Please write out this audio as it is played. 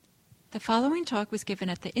The following talk was given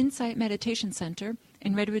at the Insight Meditation Center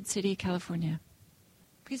in Redwood City, California.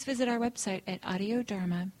 Please visit our website at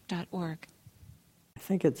audiodharma.org. I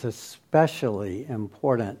think it's especially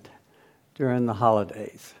important during the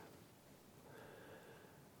holidays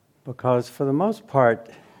because for the most part,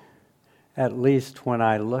 at least when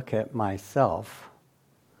I look at myself,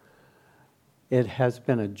 it has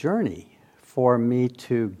been a journey for me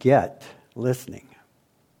to get listening.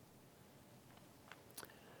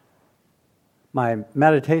 My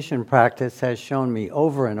meditation practice has shown me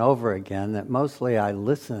over and over again that mostly I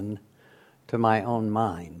listen to my own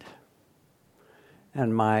mind.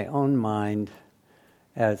 And my own mind,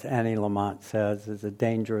 as Annie Lamott says, is a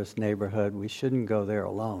dangerous neighborhood. We shouldn't go there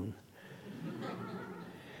alone.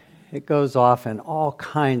 It goes off in all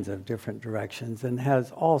kinds of different directions and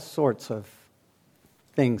has all sorts of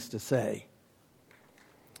things to say.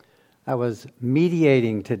 I was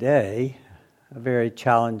mediating today a very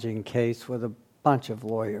challenging case with a bunch of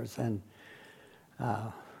lawyers, and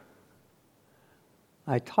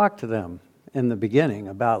I talked to them in the beginning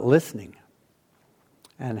about listening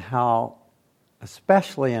and how,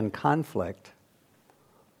 especially in conflict,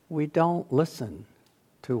 we don't listen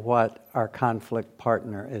to what our conflict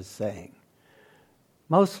partner is saying.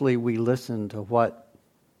 Mostly we listen to what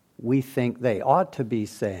we think they ought to be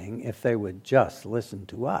saying if they would just listen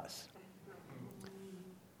to us.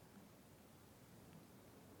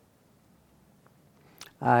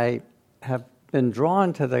 I have been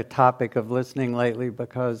drawn to the topic of listening lately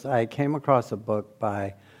because I came across a book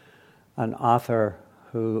by an author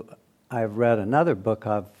who I've read another book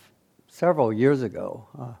of several years ago,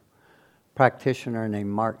 a practitioner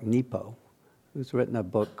named Mark Nepo, who's written a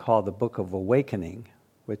book called The Book of Awakening,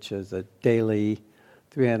 which is a daily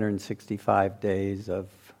 365 days of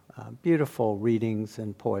beautiful readings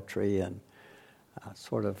and poetry and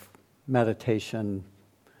sort of meditation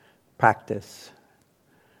practice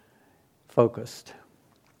focused.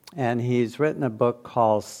 And he's written a book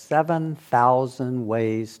called 7,000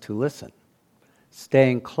 Ways to Listen,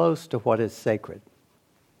 Staying Close to What is Sacred.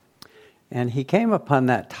 And he came upon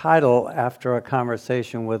that title after a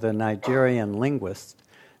conversation with a Nigerian linguist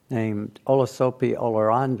named Olusope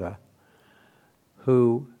Oloranda,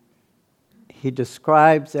 who he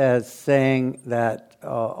describes as saying that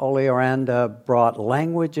Oloranda brought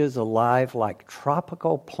languages alive like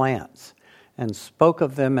tropical plants and spoke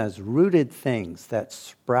of them as rooted things that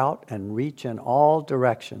sprout and reach in all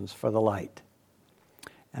directions for the light,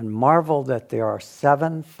 and marveled that there are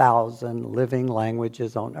 7,000 living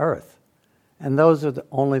languages on earth, and those are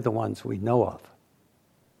only the ones we know of.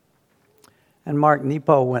 And Mark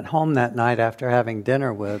Nepo went home that night after having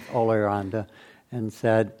dinner with Oloranda and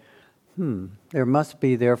said, there must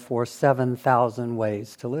be therefore 7,000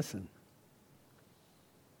 ways to listen.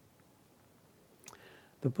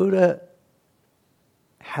 The Buddha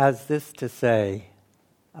has this to say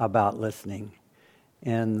about listening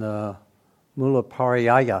in the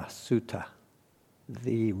Mulapariyaya Sutta,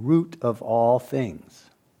 the root of all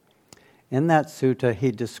things. In that sutta,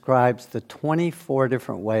 he describes the 24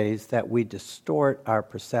 different ways that we distort our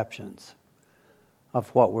perceptions of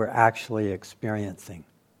what we're actually experiencing.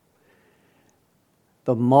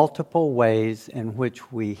 The multiple ways in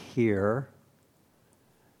which we hear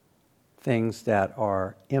things that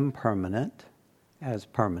are impermanent as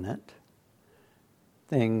permanent,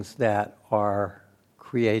 things that are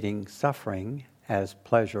creating suffering as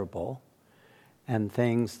pleasurable, and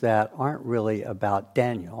things that aren't really about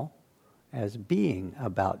Daniel as being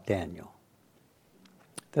about Daniel.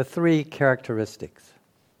 The three characteristics.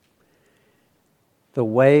 The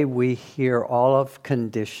way we hear all of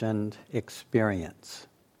conditioned experience,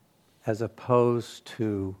 as opposed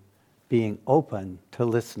to being open to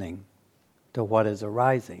listening to what is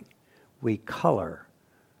arising. We color.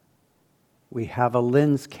 We have a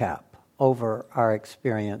lens cap over our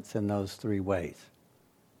experience in those three ways.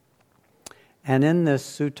 And in this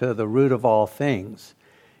sutta, the root of all things,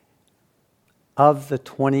 of the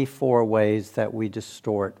 24 ways that we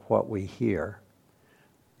distort what we hear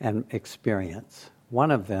and experience,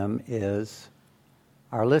 one of them is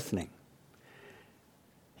our listening.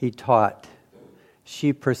 He taught,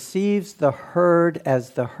 she perceives the herd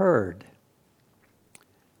as the herd.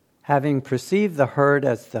 Having perceived the herd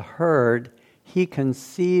as the herd, he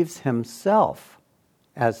conceives himself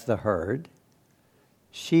as the herd.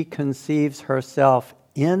 She conceives herself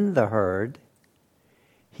in the herd.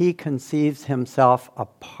 He conceives himself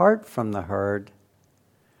apart from the herd.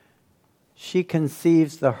 She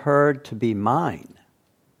conceives the herd to be mine,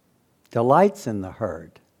 delights in the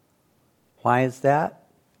herd. Why is that?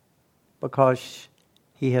 Because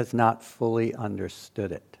he has not fully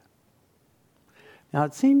understood it. Now,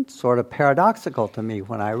 it seemed sort of paradoxical to me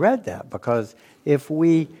when I read that, because if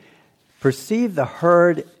we perceive the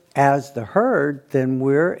herd as the herd, then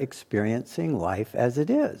we're experiencing life as it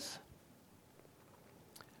is.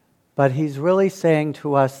 But he's really saying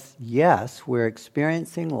to us, yes, we're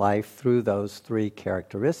experiencing life through those three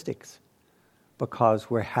characteristics, because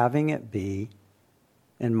we're having it be,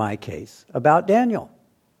 in my case, about Daniel.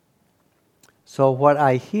 So what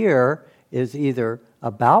I hear is either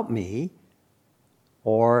about me,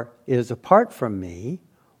 or is apart from me,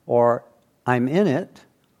 or I'm in it,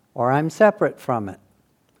 or I'm separate from it.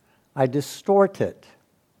 I distort it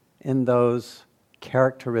in those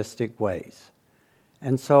characteristic ways.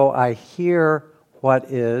 And so I hear what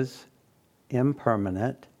is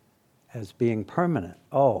impermanent as being permanent.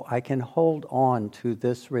 Oh, I can hold on to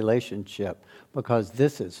this relationship because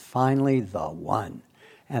this is finally the one.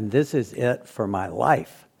 And this is it for my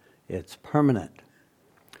life. It's permanent.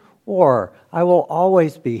 Or I will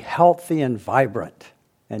always be healthy and vibrant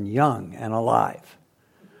and young and alive.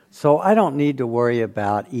 So I don't need to worry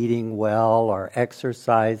about eating well or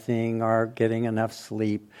exercising or getting enough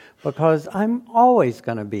sleep, because I'm always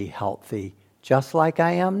going to be healthy just like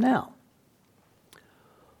I am now.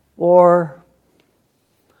 Or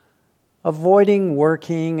avoiding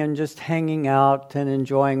working and just hanging out and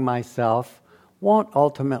enjoying myself won't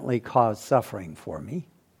ultimately cause suffering for me.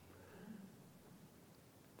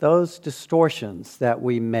 Those distortions that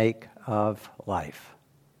we make of life.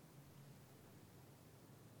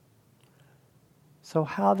 So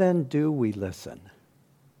how then do we listen?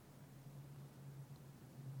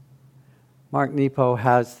 Mark Nepo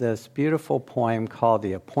has this beautiful poem called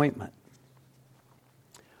The Appointment.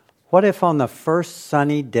 What if on the first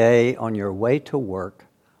sunny day on your way to work,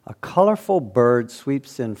 a colorful bird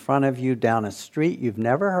sweeps in front of you down a street you've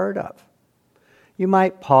never heard of? You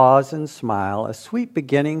might pause and smile, a sweet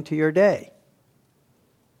beginning to your day.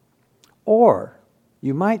 Or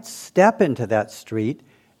you might step into that street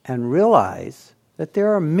and realize that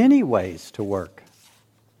there are many ways to work.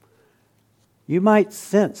 You might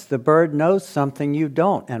sense the bird knows something you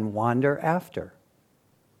don't and wander after.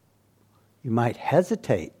 You might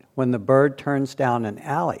hesitate when the bird turns down an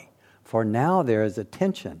alley, for now there is a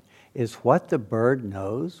tension. Is what the bird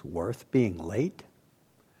knows worth being late?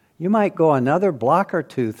 You might go another block or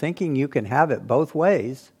two thinking you can have it both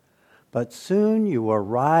ways, but soon you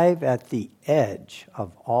arrive at the edge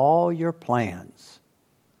of all your plans.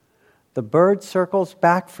 The bird circles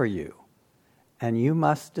back for you, and you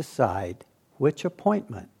must decide which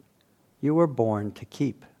appointment you were born to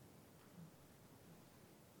keep.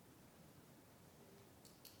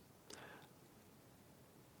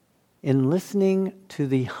 In listening to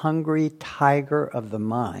the hungry tiger of the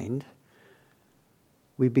mind,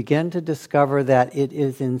 we begin to discover that it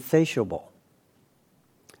is insatiable.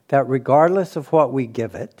 That regardless of what we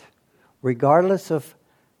give it, regardless of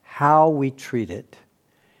how we treat it,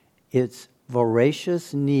 its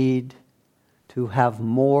voracious need to have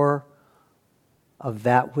more of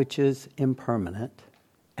that which is impermanent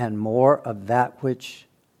and more of that which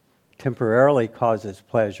temporarily causes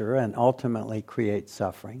pleasure and ultimately creates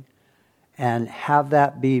suffering, and have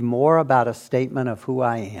that be more about a statement of who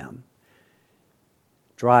I am,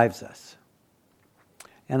 drives us.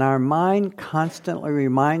 And our mind constantly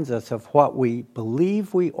reminds us of what we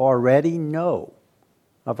believe we already know,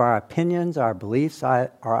 of our opinions, our beliefs,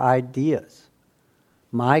 our ideas.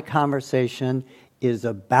 My conversation is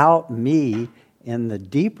about me in the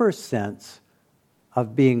deeper sense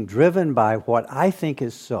of being driven by what I think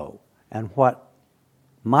is so, and what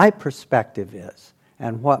my perspective is,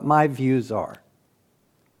 and what my views are.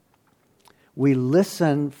 We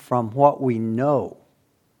listen from what we know.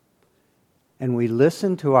 And we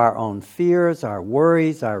listen to our own fears, our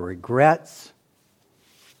worries, our regrets.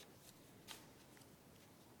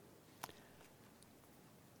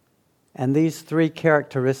 And these three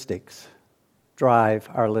characteristics drive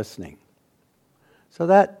our listening. So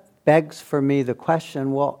that begs for me the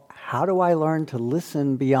question, well, how do I learn to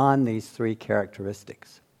listen beyond these three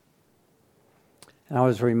characteristics? And I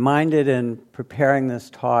was reminded in preparing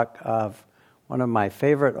this talk of one of my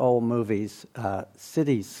favorite old movies,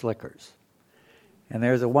 City Slickers. And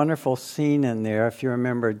there's a wonderful scene in there, if you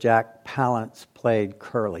remember, Jack Palance played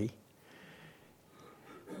Curly,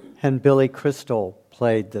 and Billy Crystal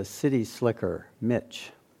played the city slicker,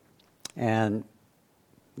 Mitch. And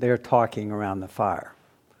they're talking around the fire.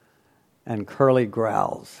 And Curly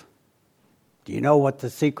growls, "Do you know what the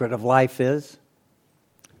secret of life is?"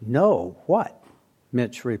 "No, what?"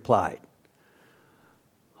 Mitch replied.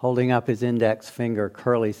 Holding up his index finger,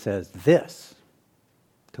 Curly says, "This."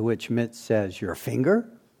 To which Mitch says, "Your finger?"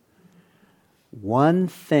 "One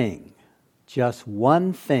thing, Just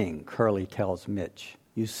one thing, Curly tells Mitch.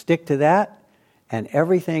 You stick to that, and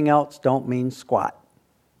everything else don't mean squat.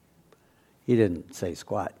 He didn't say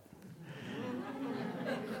squat.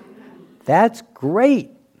 That's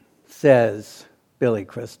great, says Billy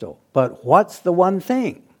Crystal. But what's the one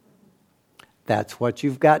thing? That's what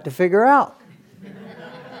you've got to figure out.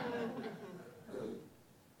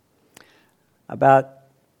 About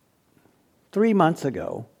 3 months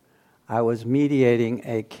ago, I was mediating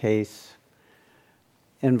a case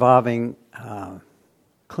involving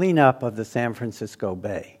cleanup of the San Francisco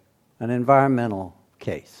Bay, an environmental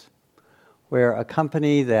case, where a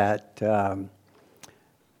company that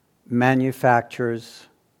manufactures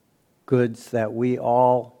goods that we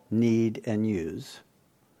all need and use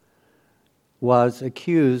was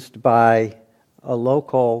accused by a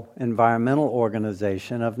local environmental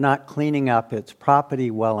organization of not cleaning up its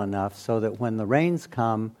property well enough so that when the rains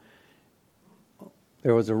come,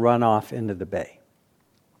 there was a runoff into the bay.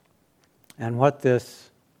 And what this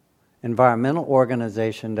environmental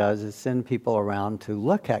organization does is send people around to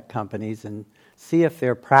look at companies and see if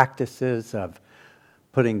their practices of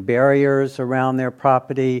putting barriers around their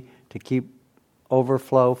property to keep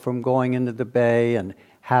overflow from going into the bay and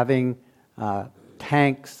having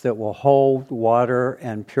tanks that will hold water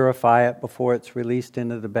and purify it before it's released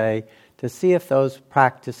into the bay, to see if those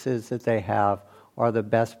practices that they have are the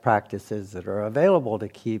best practices that are available to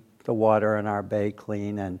keep the water in our bay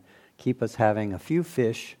clean and keep us having a few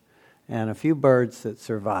fish and a few birds that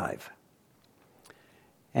survive.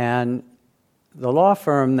 And the law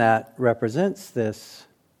firm that represents this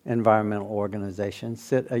environmental organization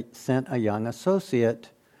sent a young associate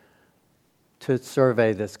to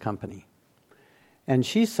survey this company. And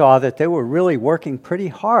she saw that they were really working pretty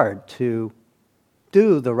hard to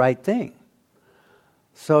do the right thing.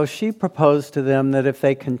 So she proposed to them that if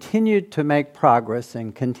they continued to make progress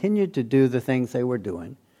and continued to do the things they were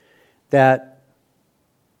doing, that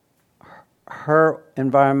her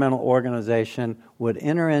environmental organization would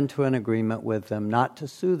enter into an agreement with them not to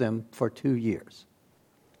sue them for 2 years,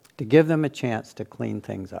 to give them a chance to clean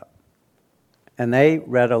things up. And they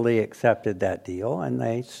readily accepted that deal, and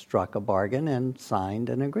they struck a bargain and signed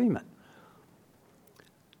an agreement.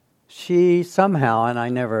 She somehow, and I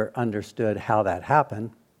never understood how that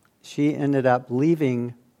happened, she ended up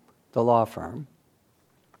leaving the law firm,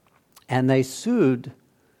 and they sued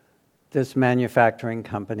this manufacturing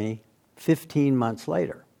company 15 months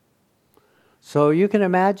later. So you can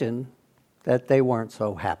imagine that they weren't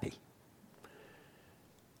so happy.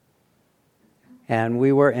 And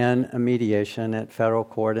we were in a mediation at federal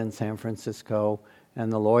court in San Francisco,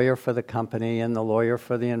 and the lawyer for the company and the lawyer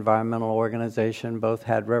for the environmental organization both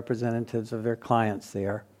had representatives of their clients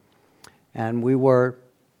there. And we were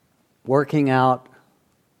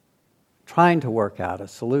trying to work out a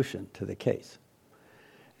solution to the case.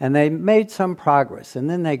 And they made some progress, and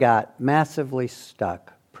then they got massively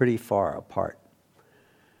stuck pretty far apart.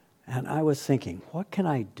 And I was thinking, what can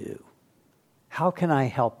I do? How can I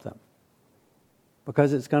help them?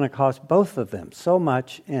 Because it's going to cost both of them so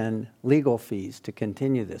much in legal fees to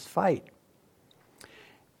continue this fight.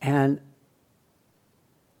 And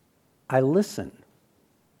I listen.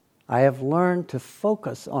 I have learned to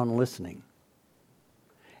focus on listening.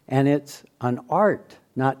 And it's an art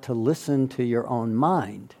not to listen to your own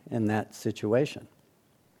mind in that situation.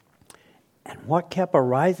 And what kept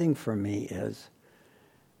arising for me is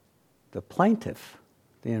the plaintiff,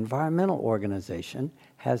 the environmental organization,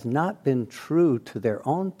 has not been true to their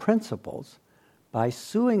own principles by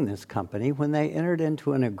suing this company when they entered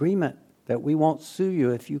into an agreement that we won't sue you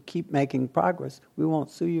if you keep making progress. We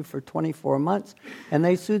won't sue you for 24 months. And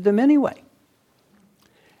they sued them anyway.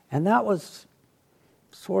 And that was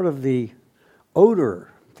sort of the odor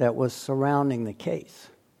that was surrounding the case.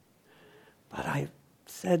 But I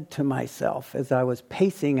said to myself as I was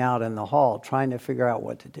pacing out in the hall trying to figure out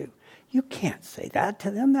what to do, you can't say that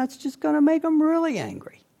to them. That's just going to make them really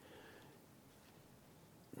angry.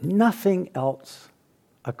 Nothing else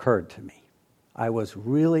occurred to me. I was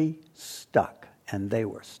really stuck, and they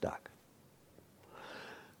were stuck.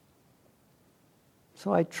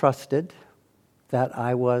 So I trusted that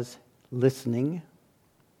I was listening,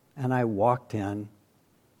 and I walked in,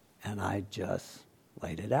 and I just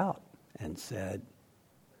laid it out and said,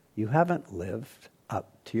 you haven't lived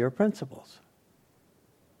up to your principles.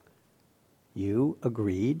 You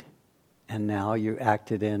agreed, and now you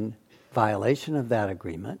acted in violation of that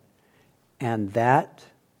agreement, and that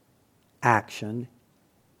action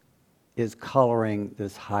is coloring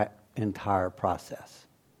this entire process.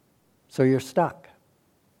 So you're stuck.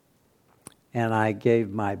 And I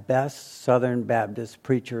gave my best Southern Baptist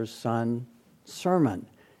preacher's son sermon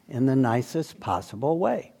in the nicest possible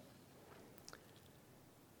way.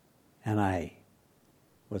 And I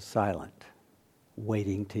was silent,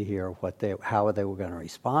 waiting to hear how they were going to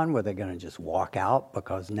respond. Were they going to just walk out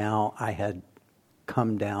because now I had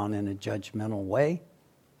come down in a judgmental way?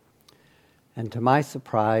 And to my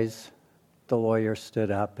surprise, the lawyer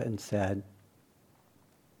stood up and said,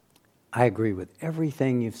 "I agree with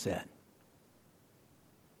everything you've said."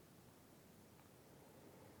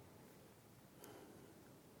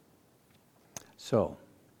 So,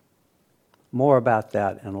 more about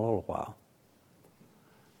that in a little while.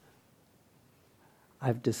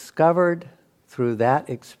 I've discovered through that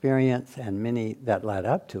experience and many that led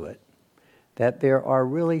up to it that there are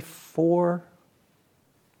really 4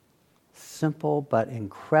 simple but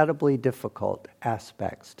incredibly difficult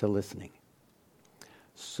aspects to listening.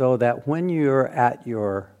 So that when you're at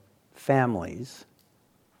your families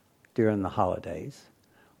during the holidays,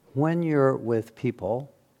 when you're with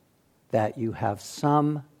people that you have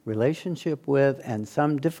some relationship with and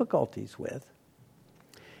some difficulties with,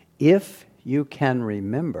 if you can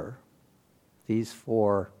remember these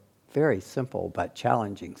 4 very simple but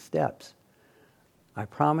challenging steps, I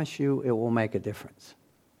promise you it will make a difference.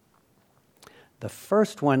 The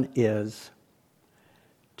first one is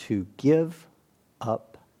to give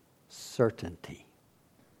up certainty.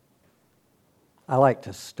 I like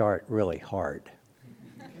to start really hard.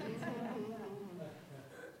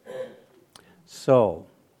 So,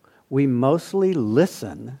 we mostly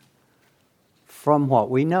listen from what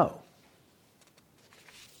we know.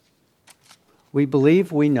 We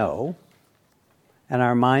believe we know, and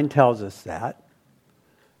our mind tells us that.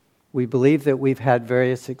 We believe that we've had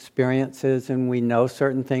various experiences and we know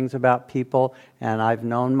certain things about people, and I've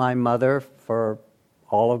known my mother for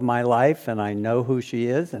all of my life, and I know who she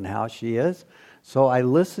is and how she is, so I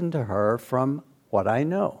listen to her from what I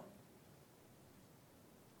know.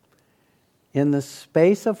 In the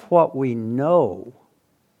space of what we know,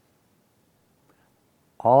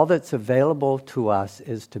 all that's available to us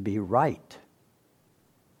is to be right.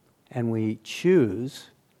 And we choose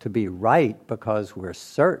to be right because we're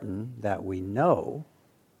certain that we know.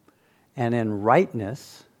 And in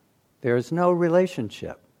rightness, there's no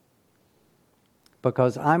relationship.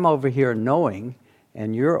 Because I'm over here knowing,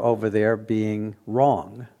 and you're over there being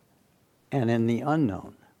wrong and in the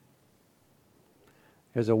unknown.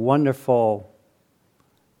 There's a wonderful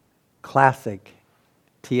classic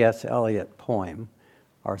T.S. Eliot poem,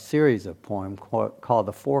 or series of poems called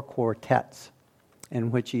The Four Quartets,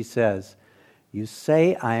 in which he says, "You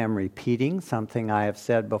say I am repeating something I have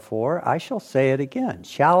said before. I shall say it again.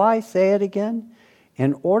 Shall I say it again?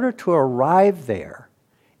 In order to arrive there,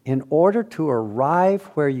 in order to arrive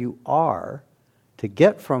where you are, to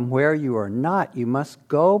get from where you are not, you must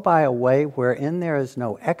go by a way wherein there is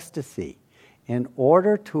no ecstasy. In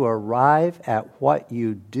order to arrive at what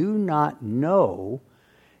you do not know,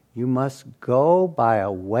 you must go by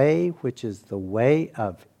a way which is the way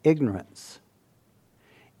of ignorance.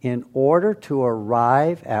 In order to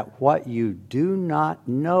arrive at what you do not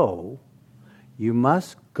know, you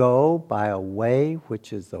must go by a way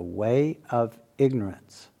which is the way of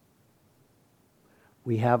ignorance."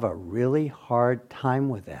 We have a really hard time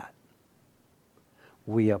with that.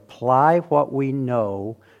 We apply what we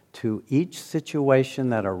know to each situation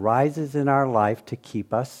that arises in our life to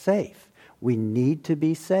keep us safe. We need to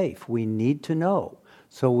be safe. We need to know.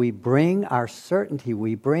 So we bring our certainty,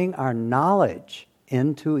 we bring our knowledge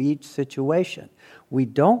into each situation. We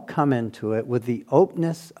don't come into it with the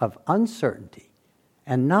openness of uncertainty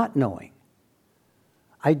and not knowing.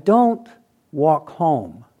 I don't walk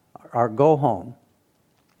home or go home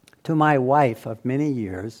to my wife of many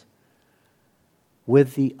years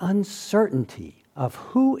with the uncertainty of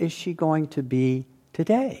who is she going to be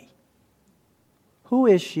today? Who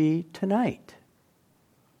is she tonight?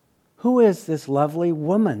 Who is this lovely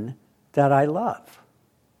woman that I love?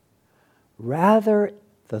 Rather,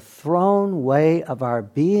 the thrown way of our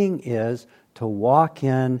being is to walk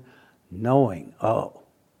in knowing, oh,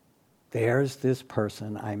 there's this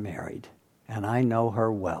person I married, and I know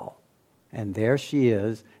her well. And there she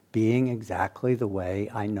is, being exactly the way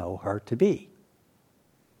I know her to be.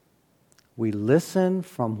 We listen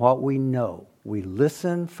from what we know. We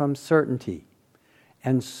listen from certainty.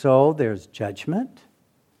 And so there's judgment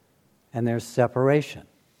and there's separation.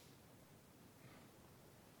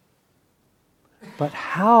 But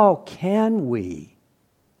how can we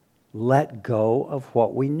let go of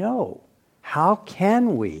what we know? How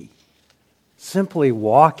can we simply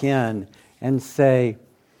walk in and say,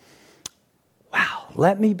 wow,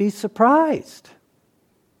 let me be surprised?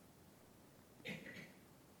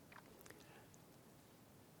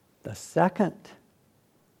 The second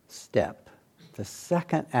step, the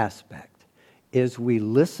second aspect, is we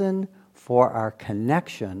listen for our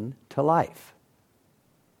connection to life.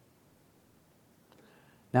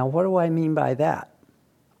 Now, what do I mean by that?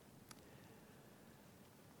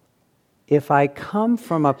 If I come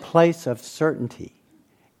from a place of certainty,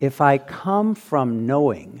 if I come from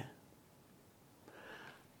knowing,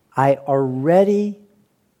 I already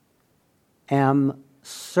am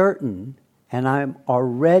certain and I'm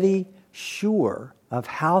already sure of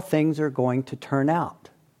how things are going to turn out.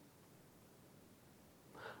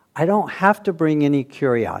 I don't have to bring any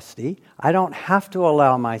curiosity. I don't have to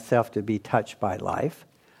allow myself to be touched by life.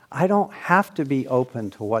 I don't have to be open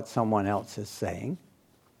to what someone else is saying.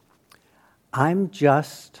 I'm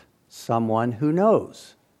just someone who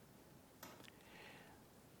knows.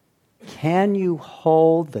 Can you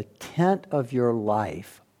hold the tent of your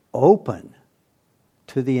life open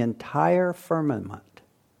to the entire firmament?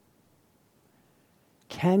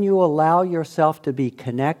 Can you allow yourself to be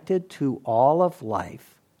connected to all of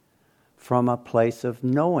life from a place of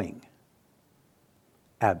knowing?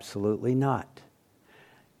 Absolutely not.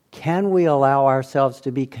 Can we allow ourselves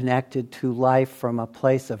to be connected to life from a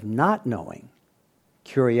place of not knowing?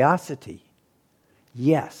 Curiosity?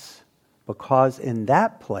 Yes, because in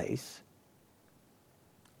that place,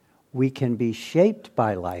 we can be shaped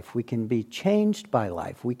by life, we can be changed by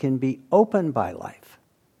life, we can be opened by life.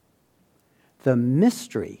 The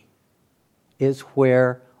mystery is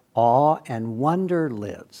where awe and wonder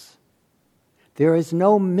lives. There is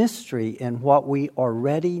no mystery in what we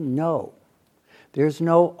already know. There's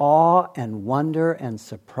no awe and wonder and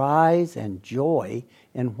surprise and joy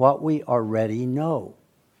in what we already know.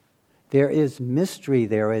 There is mystery,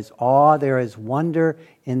 there is awe, there is wonder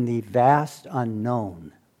in the vast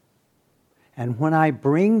unknown. And when I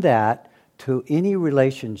bring that to any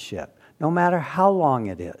relationship, no matter how long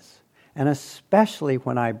it is, and especially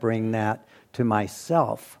when I bring that to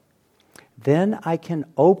myself, then I can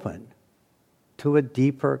open to a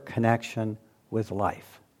deeper connection with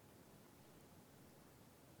life.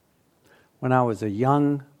 When I was a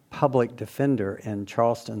young public defender in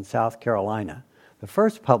Charleston, South Carolina, the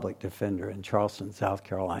first public defender in Charleston, South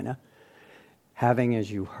Carolina, having,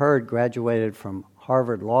 as you heard, graduated from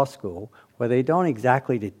Harvard Law School, where they don't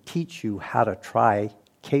exactly teach you how to try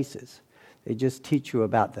cases. They just teach you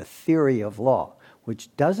about the theory of law, which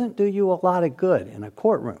doesn't do you a lot of good in a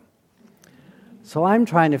courtroom. So I'm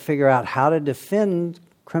trying to figure out how to defend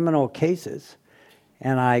criminal cases,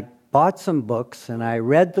 and I bought some books, and I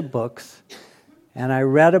read the books, and I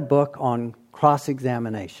read a book on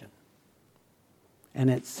cross-examination. And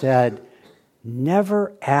it said,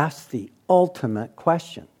 never ask the ultimate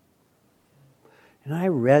question. And I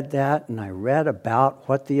read that, and I read about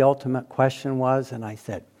what the ultimate question was, and I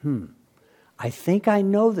said, I think I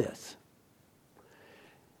know this.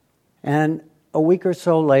 And a week or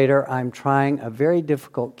so later, I'm trying a very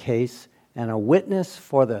difficult case, and a witness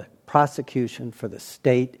for the prosecution, for the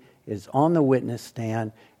state, is on the witness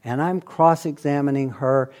stand, and I'm cross-examining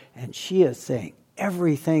her, and she is saying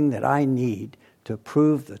everything that I need to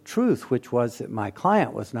prove the truth, which was that my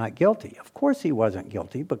client was not guilty. Of course he wasn't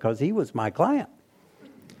guilty, because he was my client.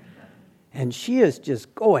 And she is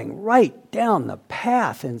just going right down the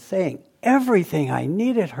path and saying everything I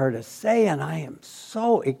needed her to say, and I am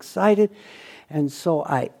so excited. And so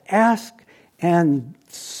I ask, and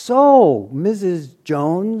so Mrs.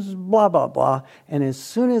 Jones, blah, blah, blah. And as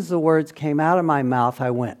soon as the words came out of my mouth,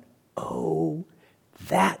 I went, oh,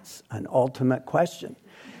 that's an ultimate question.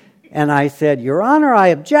 And I said, Your Honor, I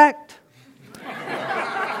object.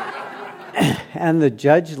 And the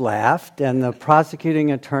judge laughed, and the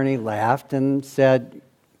prosecuting attorney laughed and said,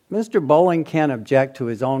 Mr. Bowling can't object to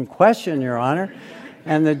his own question, Your Honor.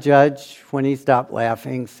 And the judge, when he stopped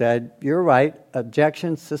laughing, said, You're right,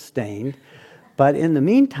 objection sustained. But in the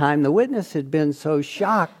meantime, the witness had been so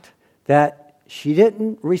shocked that she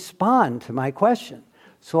didn't respond to my question.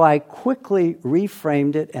 So I quickly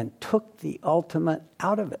reframed it and took the ultimate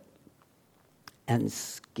out of it and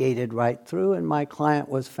skated right through, and my client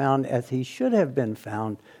was found as he should have been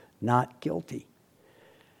found, not guilty.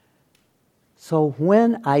 So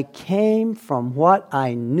when I came from what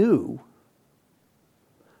I knew,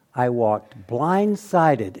 I walked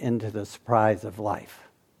blindsided into the surprise of life.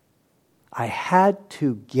 I had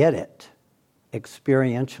to get it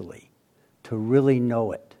experientially to really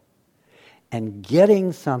know it. And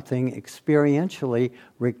getting something experientially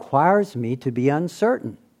requires me to be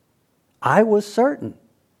uncertain. I was certain.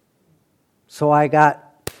 So I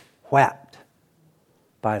got whacked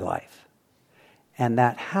by life. And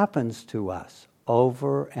that happens to us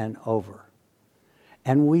over and over.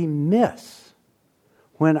 And we miss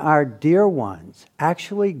when our dear ones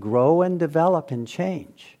actually grow and develop and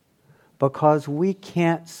change because we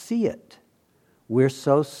can't see it. We're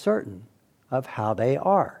so certain of how they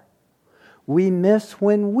are. We miss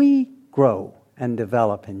when we grow and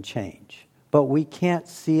develop and change, but we can't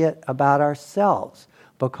see it about ourselves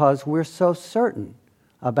because we're so certain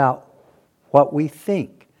about what we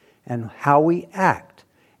think and how we act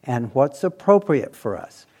and what's appropriate for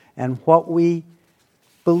us and what we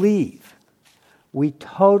believe. We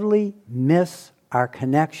totally miss our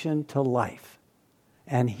connection to life.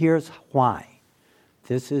 And here's why.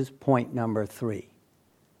 This is point number 3.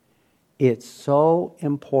 It's so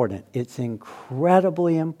important, it's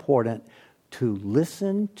incredibly important to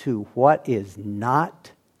listen to what is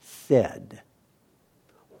not said,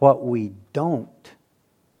 what we don't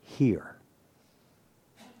hear.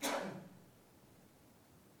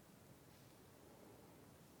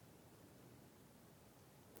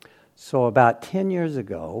 So about 10 years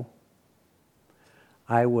ago,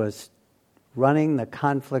 I was running the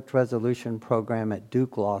conflict resolution program at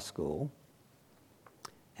Duke Law School,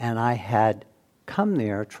 and I had come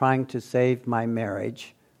there trying to save my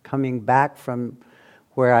marriage, coming back from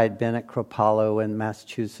where I'd been at Kripalu in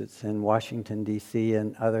Massachusetts and Washington, D.C.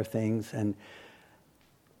 and other things. And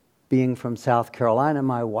being from South Carolina,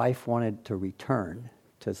 my wife wanted to return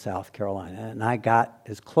to South Carolina. And I got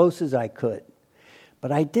as close as I could.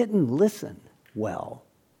 But I didn't listen well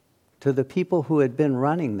to the people who had been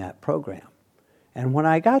running that program. And when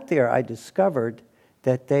I got there, I discovered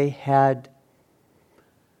that there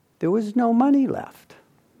was no money left.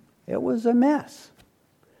 It was a mess.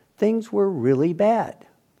 Things were really bad.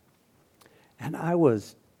 And I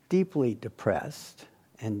was deeply depressed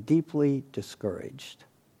and deeply discouraged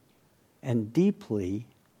and deeply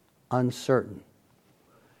uncertain,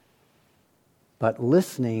 but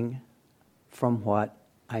listening from what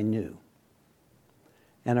I knew.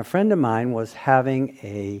 And a friend of mine was having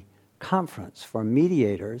a conference for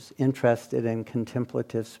mediators interested in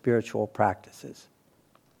contemplative spiritual practices.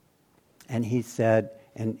 And he said,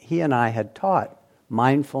 and he and I had taught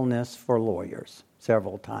mindfulness for lawyers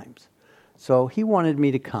several times. So he wanted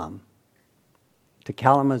me to come to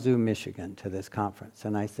Kalamazoo, Michigan, to this conference.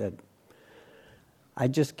 And I said, I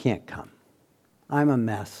just can't come. I'm a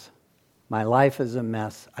mess. My life is a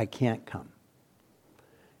mess. I can't come.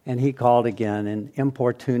 And he called again and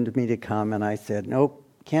importuned me to come. And I said, nope,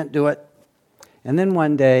 can't do it. And then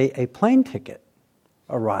one day, a plane ticket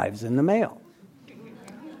arrives in the mail.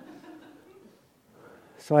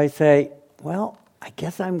 So I say, well, I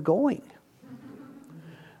guess I'm going.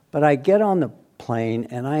 But I get on the plane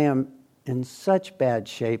and I am in such bad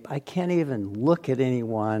shape, I can't even look at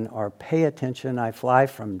anyone or pay attention. I fly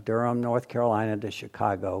from Durham, North Carolina to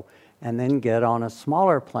Chicago and then get on a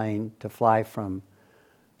smaller plane to fly from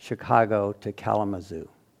Chicago to Kalamazoo.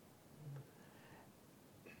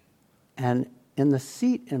 And in the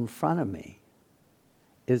seat in front of me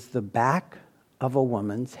is the back of a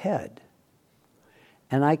woman's head.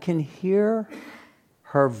 And I can hear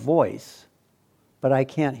her voice, but I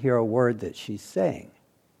can't hear a word that she's saying.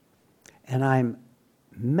 And I'm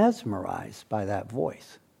mesmerized by that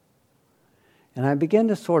voice. And I begin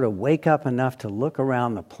to sort of wake up enough to look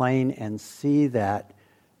around the plane and see that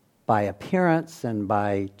by appearance and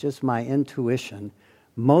by just my intuition,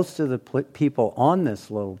 most of the people on this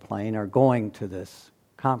little plane are going to this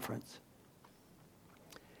conference.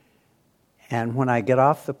 And when I get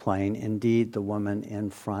off the plane, indeed, the woman in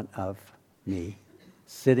front of me,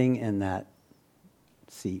 sitting in that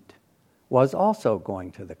seat, was also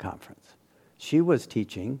going to the conference. She was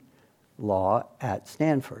teaching law at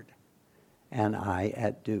Stanford, and I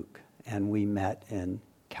at Duke, and we met in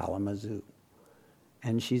Kalamazoo.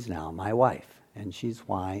 And she's now my wife, and she's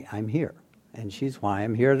why I'm here, and she's why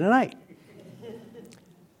I'm here tonight.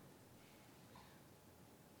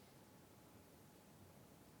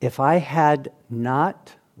 If I had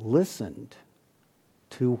not listened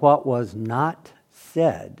to what was not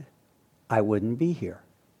said, I wouldn't be here.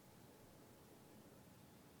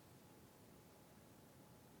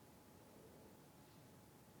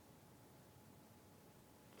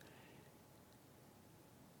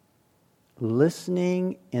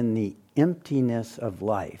 Listening in the emptiness of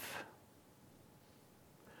life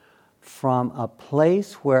from a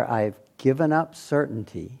place where I've given up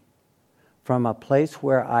certainty, from a place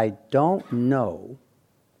where I don't know,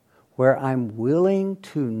 where I'm willing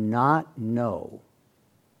to not know,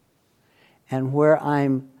 and where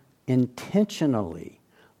I'm intentionally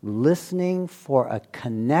listening for a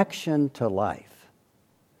connection to life,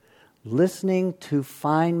 listening to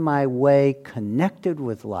find my way connected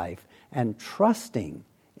with life and trusting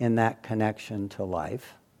in that connection to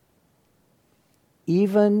life,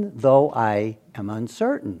 even though I am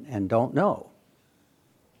uncertain and don't know.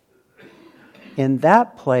 In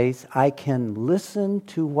that place, I can listen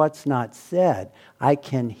to what's not said. I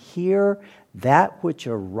can hear that which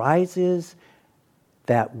arises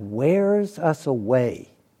that wears us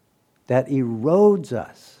away, that erodes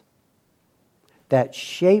us, that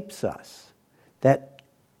shapes us, that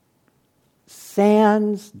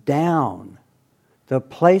sands down the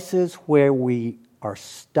places where we are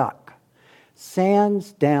stuck,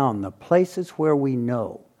 sands down the places where we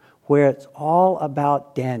know, where it's all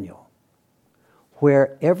about Daniel,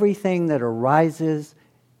 where everything that arises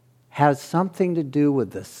has something to do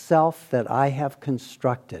with the self that I have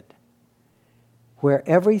constructed, where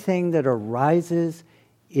everything that arises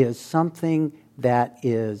is something that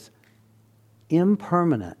is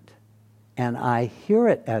impermanent, and I hear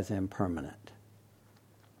it as impermanent,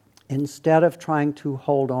 instead of trying to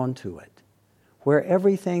hold on to it, where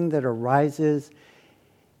everything that arises,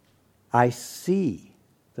 I see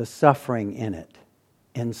the suffering in it,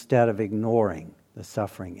 instead of ignoring the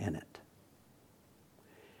suffering in it.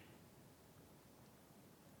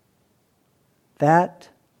 That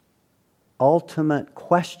ultimate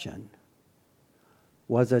question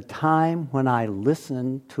was a time when I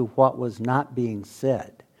listened to what was not being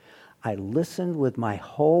said. I listened with my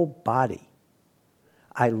whole body.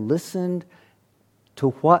 I listened to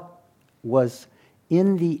what was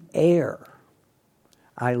in the air.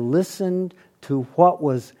 I listened to what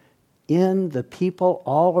was in the people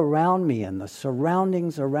all around me and the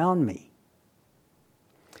surroundings around me.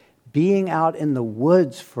 Being out in the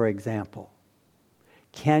woods, for example,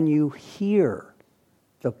 can you hear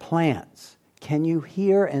the plants? Can you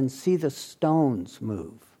hear and see the stones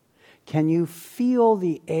move? Can you feel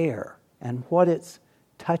the air and what it's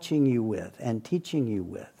touching you with and teaching you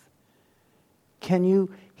with? Can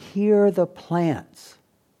you hear the plants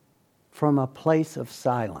from a place of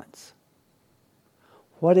silence?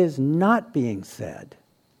 What is not being said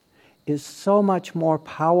is so much more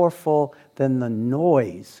powerful than the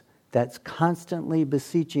noise that's constantly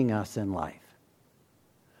beseeching us in life.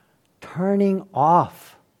 Turning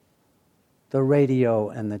off the radio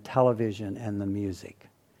and the television and the music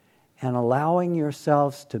and allowing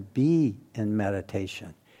yourselves to be in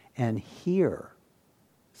meditation and hear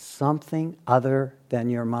something other than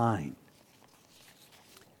your mind.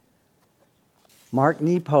 Mark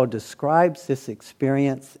Nepo describes this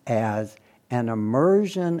experience as an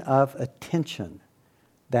immersion of attention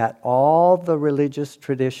that all the religious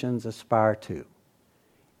traditions aspire to,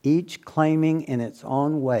 each claiming in its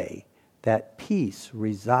own way that peace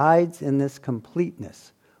resides in this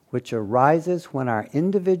completeness, which arises when our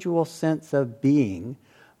individual sense of being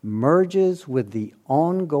merges with the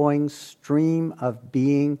ongoing stream of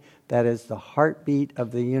being that is the heartbeat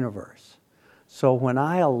of the universe. So when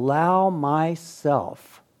I allow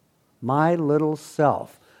myself, my little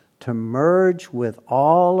self, to merge with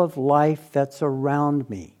all of life that's around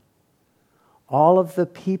me, all of the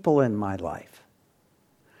people in my life,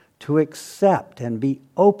 to accept and be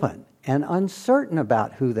open and uncertain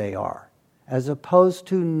about who they are, as opposed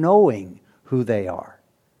to knowing who they are,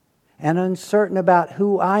 and uncertain about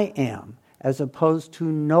who I am, as opposed to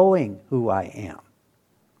knowing who I am,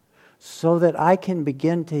 so that I can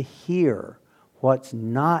begin to hear what's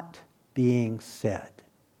not being said.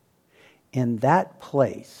 In that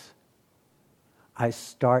place, I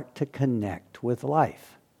start to connect with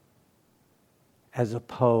life, as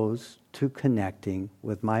opposed to connecting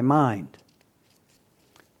with my mind.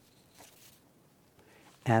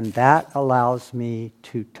 And that allows me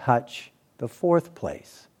to touch the fourth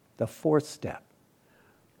place, the fourth step,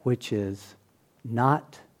 which is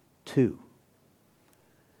not to.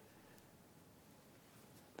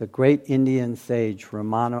 The great Indian sage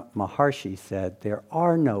Ramana Maharshi said, "There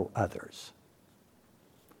are no others."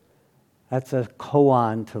 That's a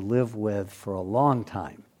koan to live with for a long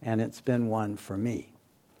time, and it's been one for me.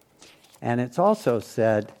 And it's also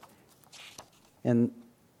said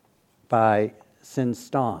by Sin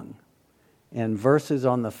Stong in Verses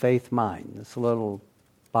on the Faith Mind, this little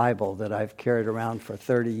Bible that I've carried around for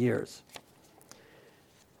 30 years,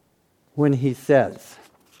 when he says,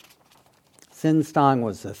 Sin Stong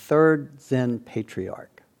was the third Zen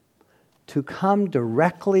patriarch. To come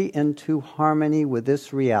directly into harmony with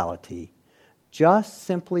this reality, just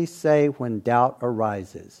simply say when doubt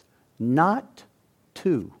arises, not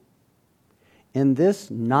to. In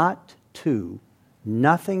this not to,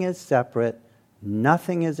 nothing is separate,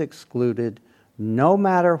 nothing is excluded, no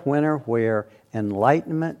matter when or where.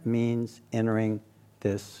 Enlightenment means entering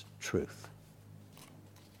this truth.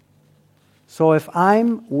 So if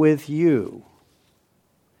I'm with you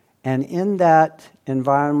And in that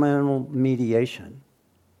environmental mediation,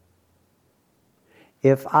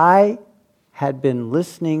 if I had been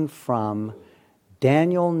listening from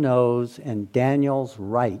Daniel knows and Daniel's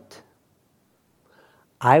right,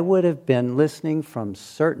 I would have been listening from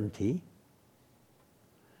certainty.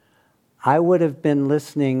 I would have been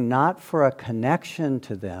listening not for a connection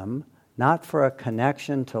to them, not for a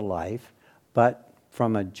connection to life, but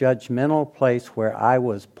from a judgmental place where I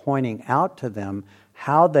was pointing out to them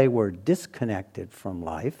how they were disconnected from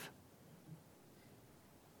life.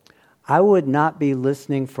 I would not be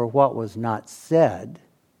listening for what was not said.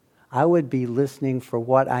 I would be listening for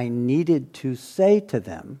what I needed to say to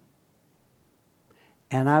them.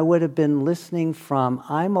 And I would have been listening from,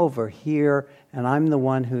 I'm over here and I'm the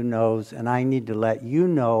one who knows and I need to let you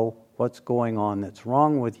know what's going on that's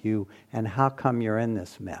wrong with you and how come you're in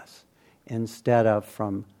this mess. Instead of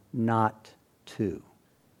from not to,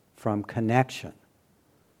 from connection,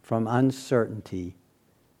 from uncertainty,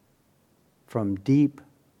 from deep,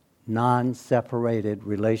 non-separated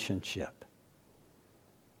relationship.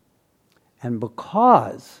 And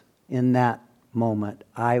because in that moment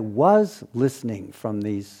I was listening from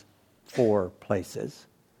these 4 places,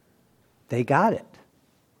 they got it.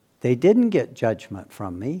 They didn't get judgment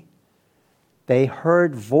from me. They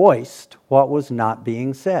heard voiced what was not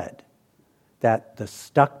being said. That the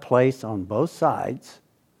stuck place on both sides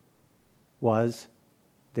was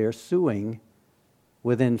their suing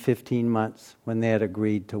within 15 months when they had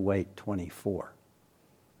agreed to wait 24.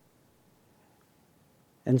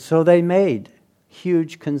 And so they made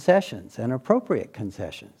huge concessions and appropriate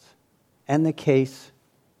concessions. And the case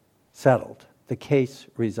settled. The case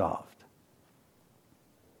resolved.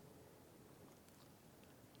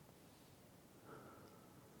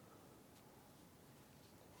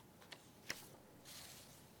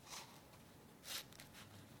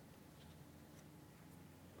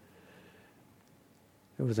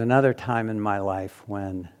 There was another time in my life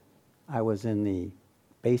when I was in the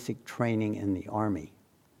basic training in the Army.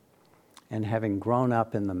 And having grown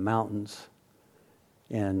up in the mountains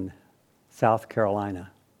in South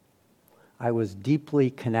Carolina, I was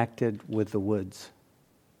deeply connected with the woods.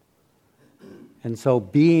 And so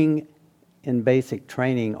being in basic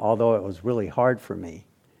training, although it was really hard for me,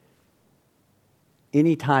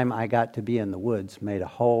 any time I got to be in the woods made a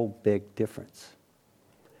whole big difference.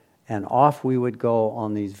 And off we would go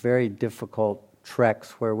on these very difficult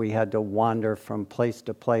treks where we had to wander from place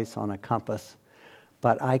to place on a compass.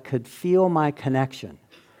 But I could feel my connection.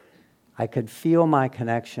 I could feel my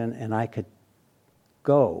connection and I could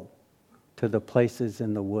go to the places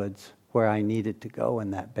in the woods where I needed to go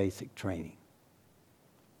in that basic training.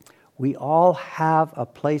 We all have a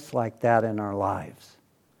place like that in our lives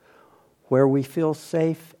where we feel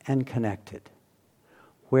safe and connected,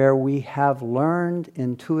 where we have learned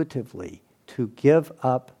intuitively to give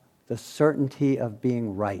up the certainty of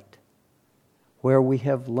being right, where we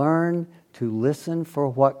have learned to listen for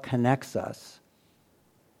what connects us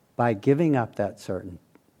by giving up that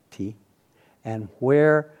certainty, and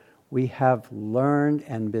where we have learned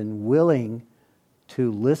and been willing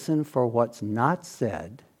to listen for what's not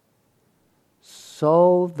said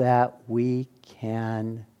so that we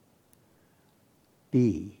can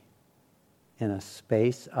be in a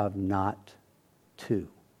space of not to.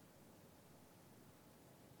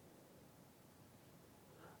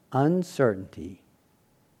 Uncertainty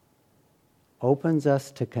opens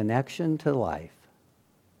us to connection to life,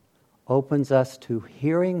 opens us to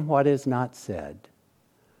hearing what is not said,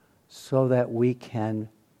 so that we can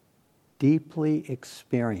deeply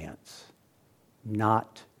experience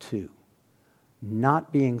not to.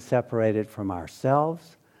 Not being separated from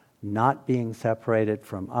ourselves, not being separated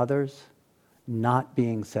from others, not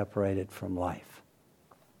being separated from life.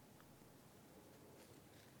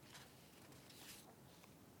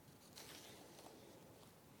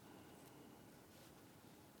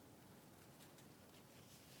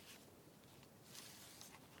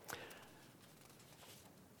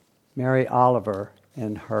 Mary Oliver,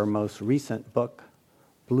 in her most recent book,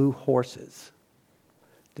 Blue Horses,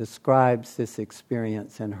 describes this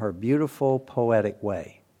experience in her beautiful poetic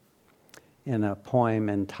way in a poem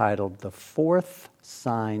entitled The Fourth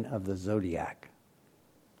Sign of the Zodiac.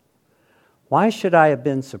 Why should I have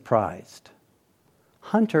been surprised?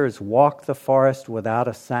 Hunters walk the forest without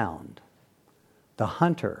a sound. The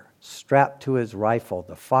hunter strapped to his rifle,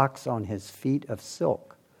 the fox on his feet of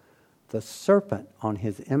silk, the serpent on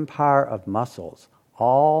his empire of muscles,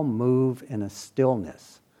 all move in a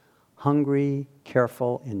stillness, hungry,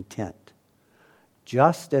 careful, intent.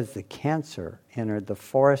 Just as the cancer entered the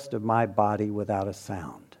forest of my body without a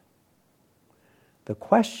sound. The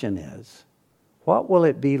question is, What will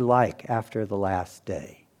it be like after the last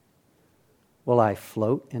day? Will I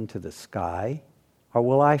float into the sky, or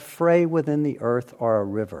will I fray within the earth or a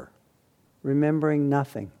river, remembering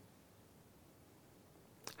nothing?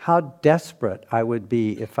 How desperate I would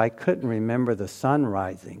be if I couldn't remember the sun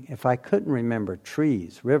rising, if I couldn't remember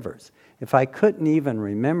trees, rivers, if I couldn't even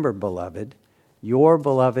remember, beloved, your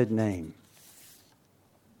beloved name.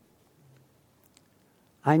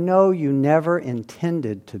 I know you never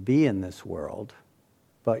intended to be in this world,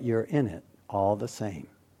 but you're in it all the same.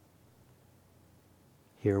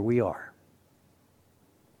 Here we are.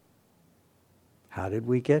 How did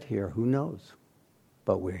we get here? Who knows?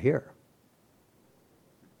 But we're here.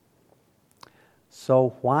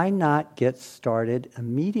 So why not get started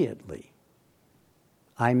immediately?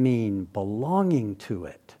 I mean, belonging to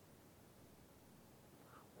it.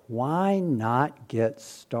 Why not get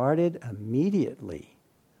started immediately?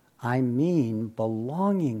 I mean,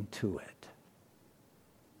 belonging to it.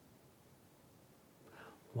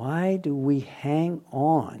 Why do we hang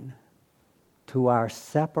on to our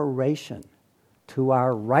separation, to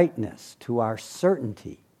our rightness, to our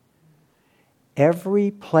certainty?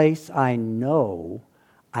 Every place I know,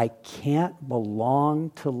 I can't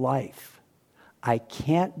belong to life. I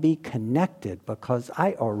can't be connected because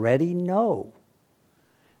I already know.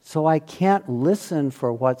 So I can't listen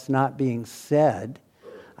for what's not being said.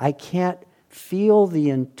 I can't feel the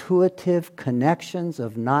intuitive connections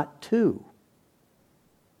of not to.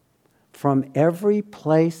 From every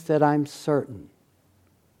place that I'm certain,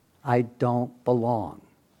 I don't belong.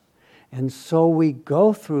 And so we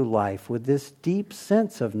go through life with this deep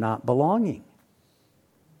sense of not belonging.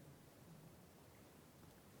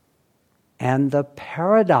 And the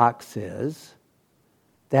paradox is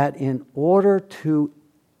that in order to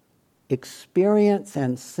experience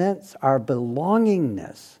and sense our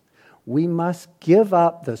belongingness, we must give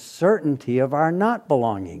up the certainty of our not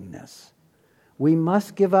belongingness. We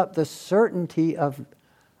must give up the certainty of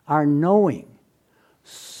our knowing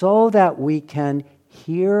so that we can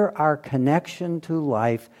hear our connection to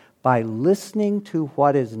life by listening to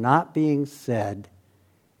what is not being said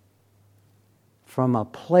from a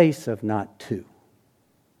place of not to.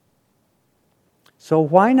 So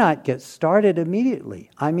why not get started immediately?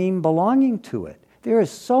 I mean, belonging to it. There is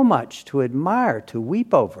so much to admire, to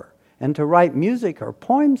weep over, and to write music or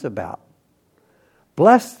poems about.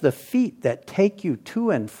 Bless the feet that take you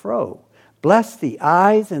to and fro. Bless the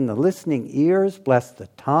eyes and the listening ears. Bless the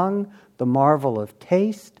tongue, the marvel of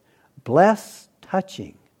taste. Bless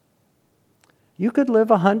touching. You could live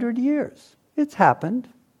 100 years. It's happened.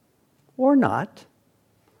 Or not.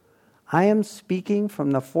 I am speaking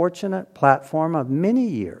from the fortunate platform of many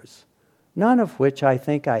years, none of which I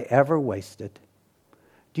think I ever wasted.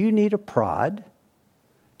 Do you need a prod?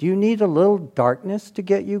 Do you need a little darkness to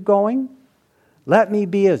get you going? Let me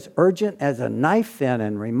be as urgent as a knife then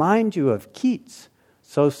and remind you of Keats,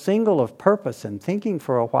 so single of purpose and thinking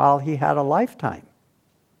for a while he had a lifetime.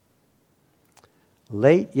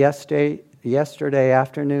 Late yesterday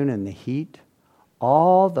afternoon in the heat,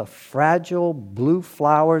 all the fragile blue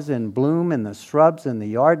flowers in bloom in the shrubs in the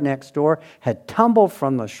yard next door had tumbled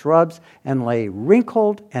from the shrubs and lay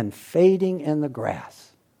wrinkled and fading in the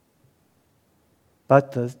grass.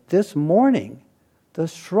 But this morning, the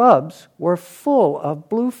shrubs were full of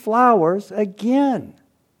blue flowers again.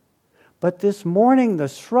 But this morning, the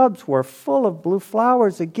shrubs were full of blue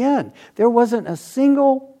flowers again. There wasn't a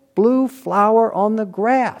single blue flower on the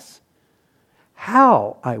grass.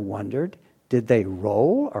 How, I wondered, did they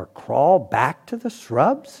roll or crawl back to the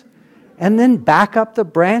shrubs and then back up the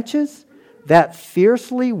branches, that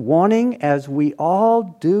fiercely wanting, as we all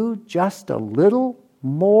do, just a little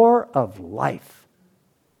more of life?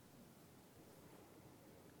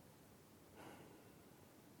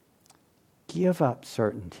 Give up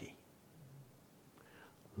certainty.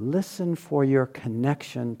 Listen for your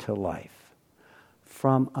connection to life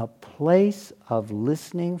from a place of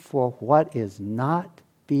listening for what is not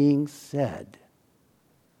being said,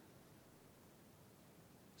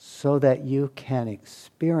 so that you can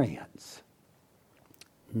experience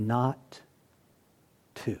not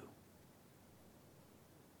to.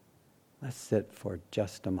 Let's sit for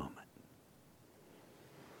just a moment.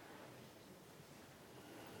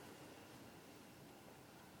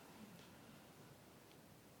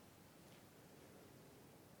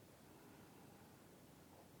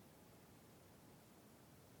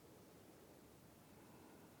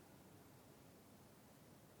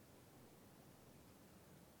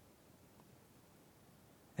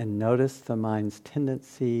 And notice the mind's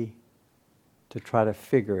tendency to try to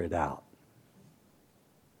figure it out.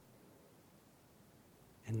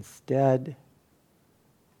 Instead,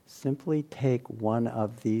 simply take one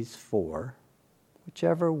of these four,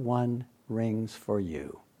 whichever one rings for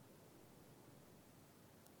you,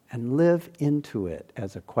 and live into it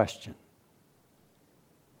as a question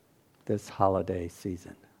this holiday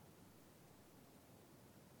season.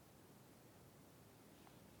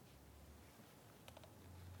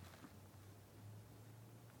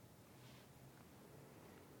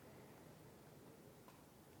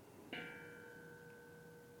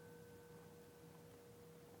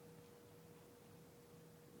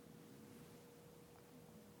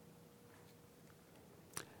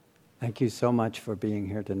 Thank you so much for being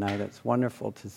here tonight. It's wonderful to